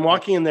 Yeah. So I'm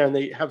walking in there and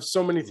they have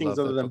so many things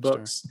other than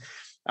books.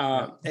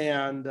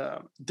 And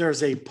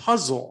there's a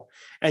puzzle,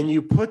 and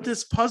you put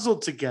this puzzle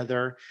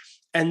together,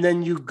 and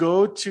then you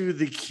go to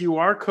the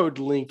QR code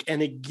link,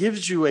 and it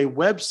gives you a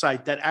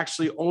website that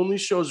actually only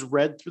shows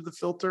red through the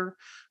filter,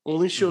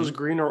 only shows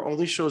green, or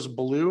only shows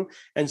blue.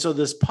 And so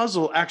this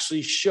puzzle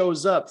actually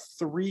shows up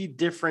 3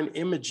 different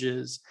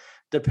images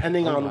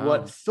depending on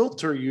what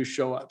filter you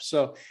show up.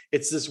 So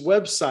it's this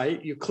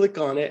website, you click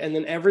on it, and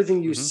then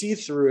everything you see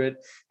through it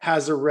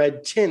has a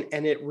red tint,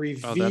 and it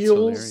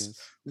reveals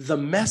the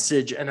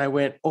message. And I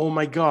went, oh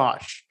my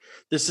gosh,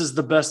 this is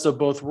the best of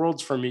both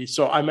worlds for me.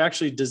 So I'm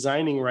actually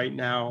designing right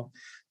now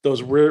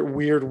those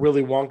weird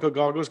Willy Wonka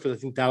goggles because I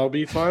think that'll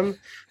be fun.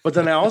 But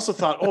then I also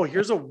thought, oh,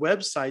 here's a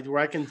website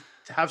where I can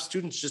have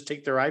students just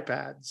take their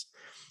iPads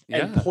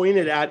and point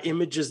it at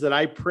images that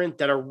I print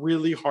that are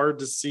really hard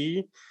to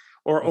see,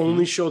 or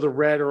only show the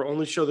red, or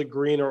only show the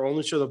green, or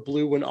only show the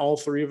blue, when all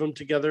 3 of them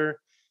together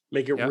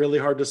make it really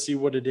hard to see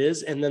what it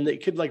is. And then they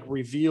could like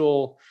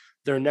reveal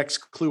their next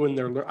clue in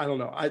their, I don't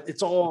know.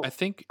 It's all, I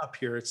think, up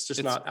here. It's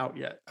just not out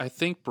yet. I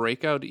think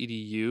Breakout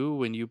EDU,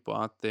 when you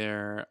bought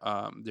their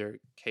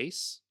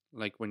case,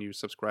 like when you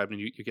subscribed and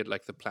you get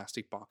like the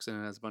plastic box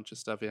and it has a bunch of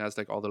stuff. It has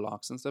like all the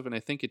locks and stuff. And I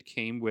think it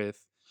came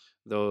with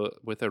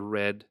a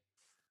red,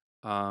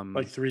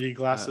 like 3D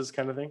glasses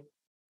kind of thing.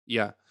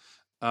 Yeah.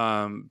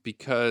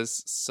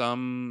 Because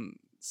some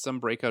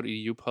Breakout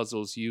EDU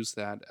puzzles use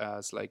that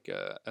as like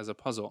as a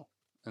puzzle,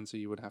 and so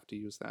you would have to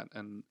use that.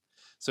 And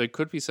so it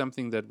could be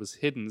something that was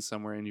hidden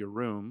somewhere in your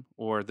room,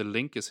 or the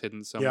link is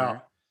hidden somewhere. Yeah.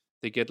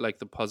 They get like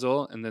the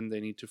puzzle, and then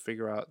they need to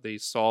figure out, they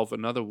solve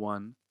another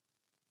one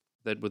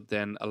that would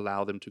then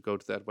allow them to go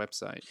to that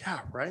website.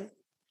 Yeah, right.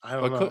 I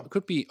don't know.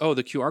 Could be. Oh,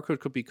 the QR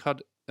code could be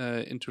cut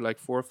into like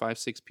 4, 5,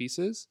 6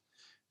 pieces.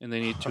 And they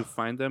need to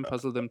find them,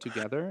 puzzle them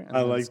together, and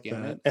I like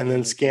scan that. And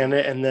then scan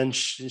it, and then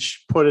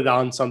put it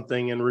on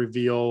something and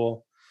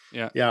reveal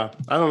Yeah. Yeah,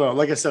 I don't know.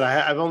 Like I said,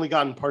 I've only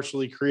gotten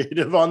partially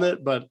creative on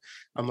it, but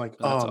I'm like,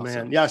 That's oh man,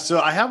 awesome. yeah. So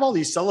I have all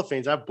these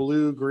cellophanes. I have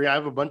blue, green. I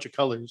have a bunch of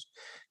colors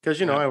because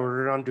Yeah. I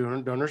ordered it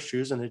on Donor's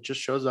Choose, and it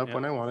just shows up Yeah.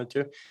 when I want it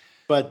to.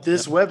 But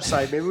this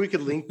website, maybe we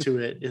could link to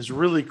it, is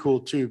really cool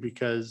too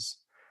because,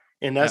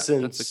 in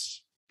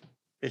essence,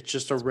 it's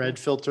just a red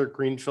filter,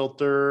 green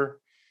filter,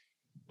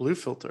 blue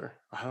filter.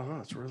 I don't know.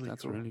 It's really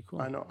That's cool. really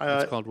cool. I know.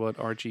 It's called what?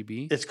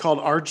 RGB? It's called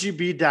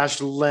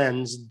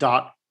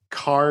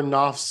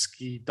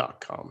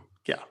rgb-lens.karnofsky.com.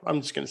 Yeah,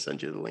 I'm just going to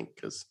send you the link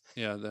because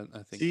Yeah, that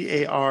I think.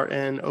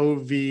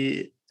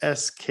 CARNOVSKY.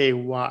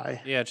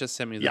 Yeah, just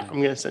send me the Yeah, link.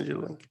 I'm going to send you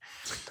the link.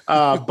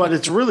 But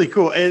it's really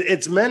cool.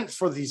 It's meant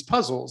for these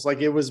puzzles.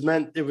 Like it was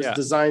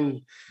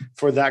designed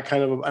for that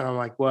kind of, and I'm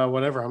like, well,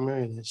 whatever. I'm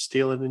going to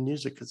steal it and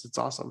use it because it's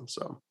awesome.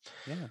 So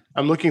Yeah.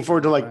 I'm looking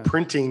forward to like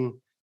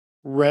printing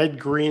red,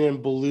 green,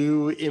 and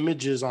blue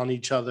images on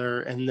each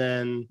other and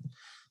then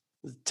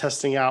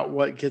testing out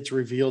what gets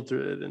revealed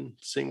through it and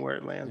seeing where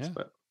it lands. Yeah.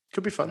 But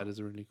could be fun. That is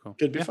really cool.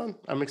 Could be fun.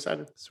 I'm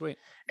excited. Sweet.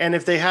 And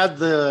if they had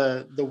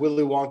the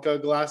Willy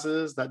Wonka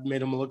glasses that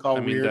made them look all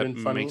weird that and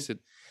funny, makes it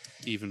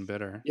even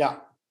better. Yeah.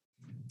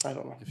 I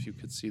don't know. If you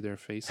could see their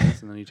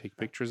faces and then you take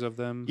pictures of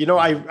them.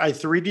 I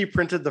 3D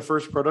printed the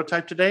first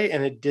prototype today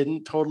and it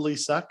didn't totally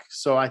suck.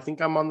 So I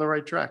think I'm on the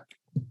right track.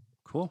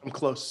 Cool. I'm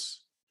close.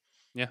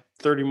 Yeah.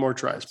 30 more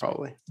tries,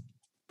 probably.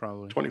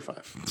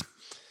 25.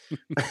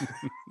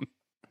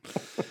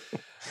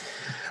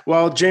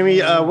 Well,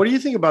 Jamie, what do you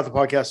think about the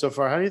podcast so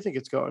far? How do you think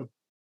it's going?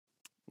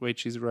 Wait,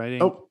 she's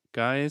writing. Oh.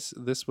 Guys,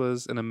 this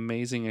was an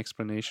amazing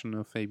explanation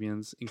of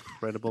Fabian's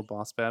incredible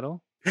boss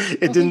battle.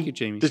 Thank you,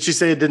 Jamie. Did she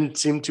say it didn't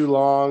seem too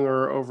long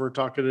or over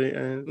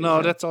talkative?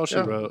 No, that's all she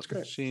wrote. That's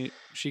great.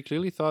 She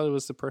clearly thought it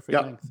was the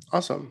perfect length.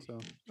 Awesome.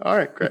 So. All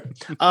right, great.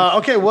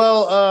 Okay,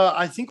 well,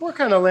 I think we're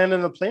kind of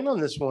landing the plane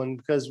on this one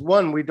because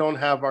one, we don't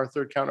have our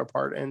third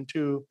counterpart, and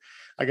two,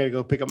 I got to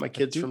go pick up my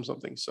kids from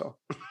something. So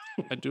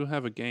I do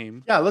have a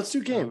game. Yeah, let's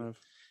do a game.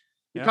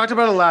 You talked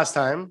about it last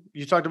time.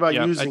 You talked about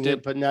using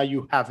it, but now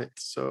you have it.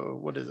 So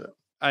what is it?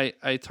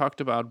 I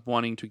talked about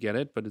wanting to get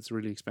it, but it's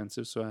really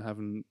expensive, so I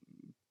haven't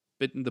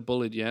bitten the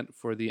bullet yet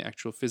for the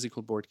actual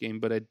physical board game,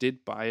 but I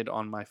did buy it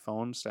on my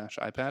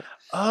phone/iPad.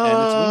 Oh, and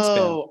it's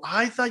Wingspan.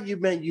 I thought you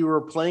meant you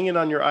were playing it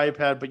on your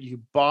iPad, but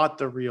you bought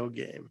the real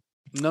game.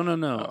 No.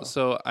 Oh.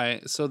 So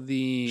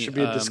the should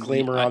be a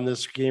disclaimer on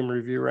this game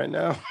review right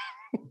now.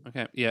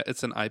 Okay, yeah,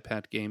 it's an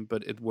iPad game,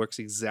 but it works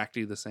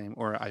exactly the same,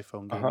 or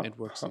iPhone game. It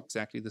works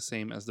exactly the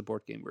same as the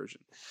board game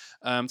version.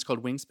 It's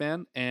called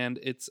Wingspan, and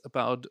it's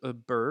about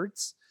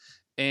birds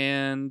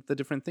and the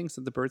different things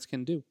that the birds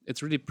can do.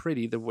 It's really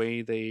pretty the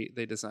way they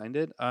designed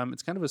it.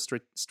 It's kind of a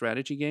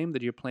strategy game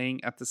that you're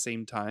playing at the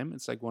same time.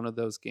 It's like one of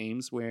those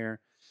games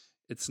where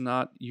it's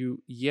not you're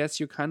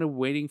kind of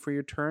waiting for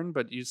your turn,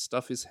 but your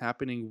stuff is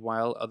happening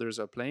while others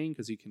are playing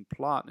because you can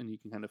plot and you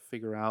can kind of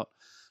figure out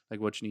like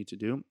what you need to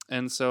do.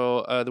 And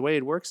so the way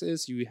it works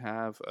is you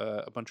have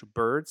a bunch of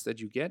birds that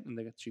you get and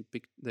that you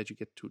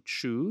get to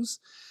choose.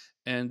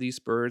 And these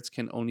birds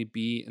can only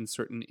be in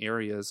certain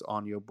areas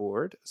on your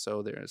board.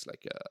 So there's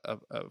like a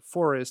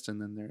forest,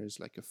 and then there's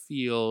like a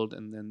field,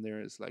 and then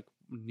there's like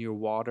near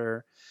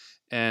water.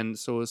 And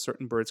so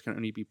certain birds can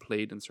only be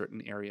played in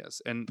certain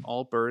areas. And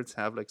all birds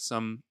have like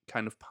some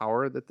kind of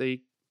power that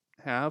they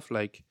have.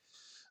 Like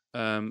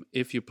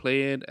if you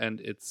play it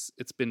and it's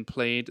been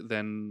played,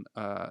 then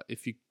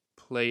if you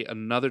play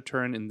another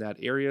turn in that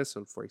area,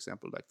 so for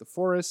example like the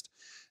forest,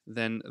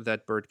 then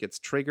that bird gets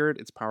triggered,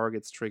 its power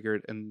gets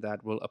triggered, and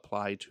that will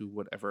apply to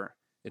whatever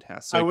it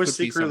has. So I was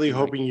secretly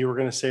hoping you were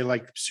going to say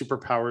like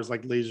superpowers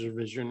like laser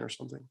vision or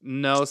something.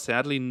 No,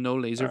 sadly no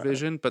laser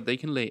vision, but they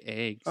can lay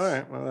eggs. All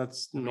right, well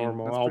that's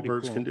normal. That's all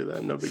birds can do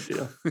that, no big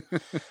deal.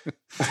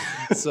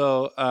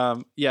 So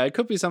it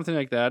could be something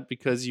like that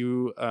because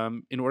you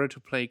in order to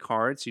play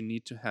cards you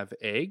need to have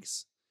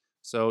eggs,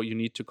 so you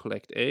need to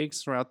collect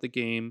eggs throughout the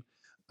game.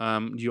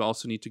 You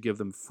also need to give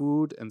them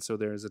food, and so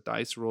there is a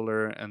dice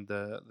roller, and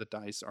the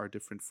dice are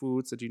different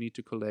foods that you need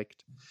to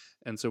collect.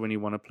 And so when you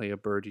want to play a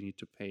bird, you need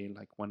to pay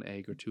like 1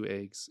 egg or 2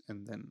 eggs,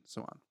 and then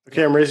so on.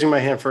 Okay, I'm raising my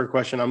hand for a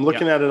question. I'm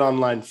looking at it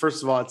online.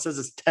 First of all, it says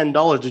it's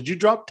 $10. Did you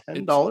drop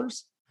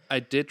 $10?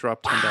 I did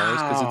drop $10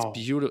 because it's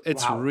beautiful.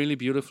 It's really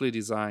beautifully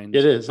designed.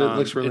 It is. It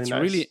looks really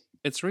nice.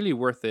 It's really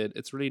worth it.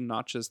 It's really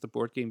not just the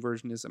board game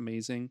version is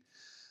amazing.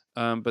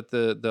 But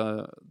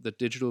the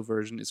digital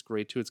version is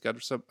great too. It's got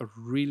a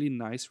really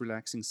nice,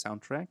 relaxing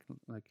soundtrack,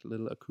 like a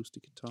little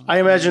acoustic guitar.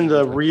 I imagine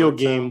the real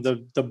game,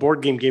 the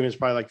board game is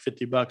probably like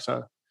 $50,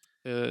 huh?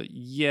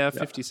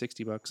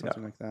 $50-$60,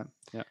 something like that.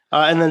 Yeah.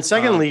 And then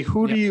secondly,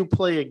 who do you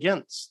play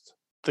against?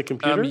 The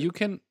computer? You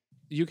can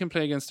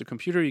play against the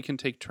computer. You can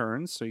take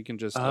turns, so you can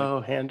just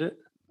hand it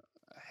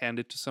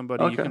to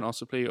somebody. Okay. You can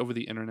also play over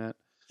the internet.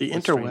 The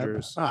with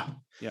interweb. strangers.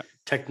 Yeah.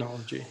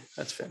 Technology.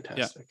 That's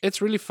fantastic. Yeah,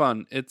 it's really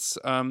fun. It's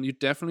you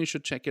definitely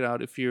should check it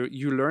out if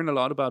you learn a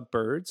lot about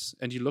birds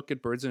and you look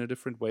at birds in a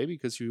different way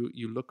because you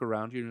look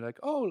around you and you're like,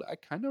 oh, I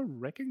kind of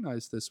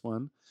recognize this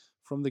one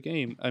from the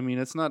game. I mean,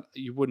 it's not,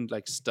 you wouldn't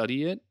like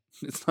study it.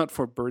 It's not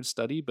for bird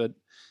study, but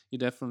you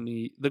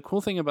definitely, the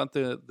cool thing about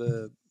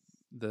the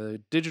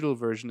digital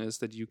version is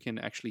that you can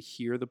actually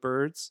hear the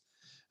birds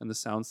and the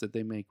sounds that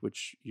they make,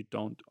 which you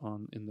don't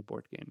in the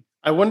board game.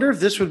 I wonder if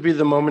this would be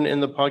the moment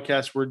in the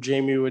podcast where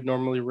Jamie would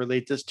normally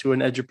relate this to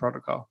an Edge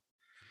protocol.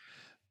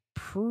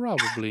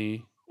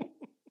 Probably.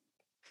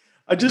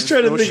 I'm just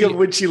trying to think of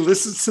when she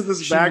listens to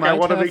this back. I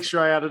want to make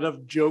sure I had enough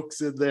jokes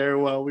in there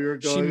while we were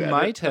going.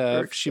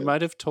 She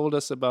might have told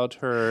us about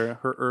her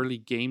early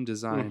game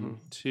design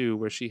too,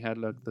 where she had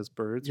like those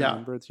birds. Yeah.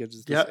 Remember? She had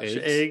those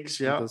eggs.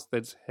 Yeah.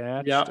 That's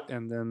hatched,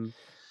 and then.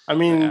 I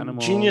mean,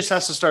 genius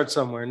has to start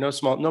somewhere. No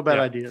bad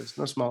ideas.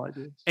 No small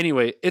ideas.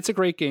 Anyway, it's a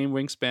great game,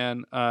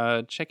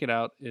 Wingspan. Check it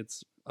out.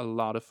 It's a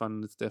lot of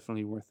fun. It's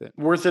definitely worth it.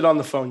 Worth it on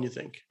the phone, you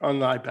think? On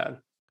the iPad?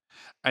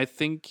 I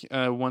think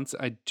once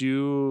I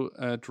do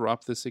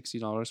drop the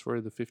 $60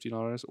 for the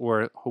 $50,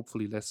 or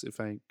hopefully less if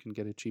I can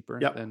get it cheaper,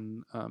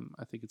 then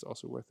I think it's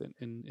also worth it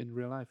in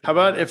real life. How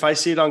about if I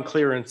see it on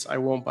clearance, I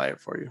won't buy it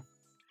for you?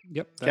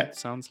 Yep, that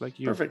sounds like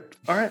you. Perfect.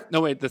 All right.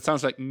 No, wait, that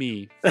sounds like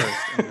me first.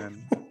 And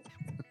then...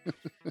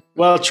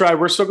 Well, Tri,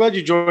 we're so glad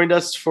you joined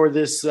us for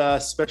this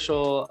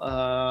special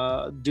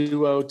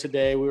duo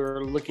today. We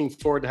were looking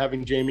forward to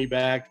having Jamie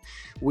back.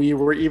 We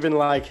were even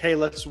like, hey,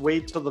 let's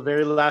wait till the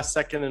very last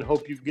second and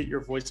hope you get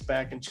your voice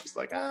back. And she's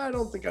like, I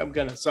don't think I'm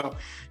gonna. So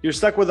you're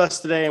stuck with us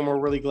today, and we're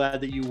really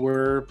glad that you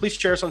were. Please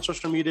share us on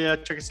social media.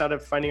 Check us out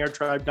at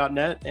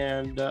findingourtribe.net.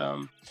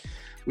 And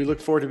we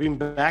look forward to being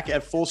back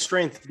at full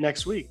strength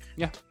next week.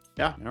 Yeah.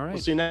 All right. We'll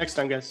see you next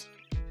time, guys.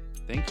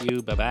 Thank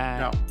you.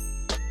 Bye-bye. Ciao.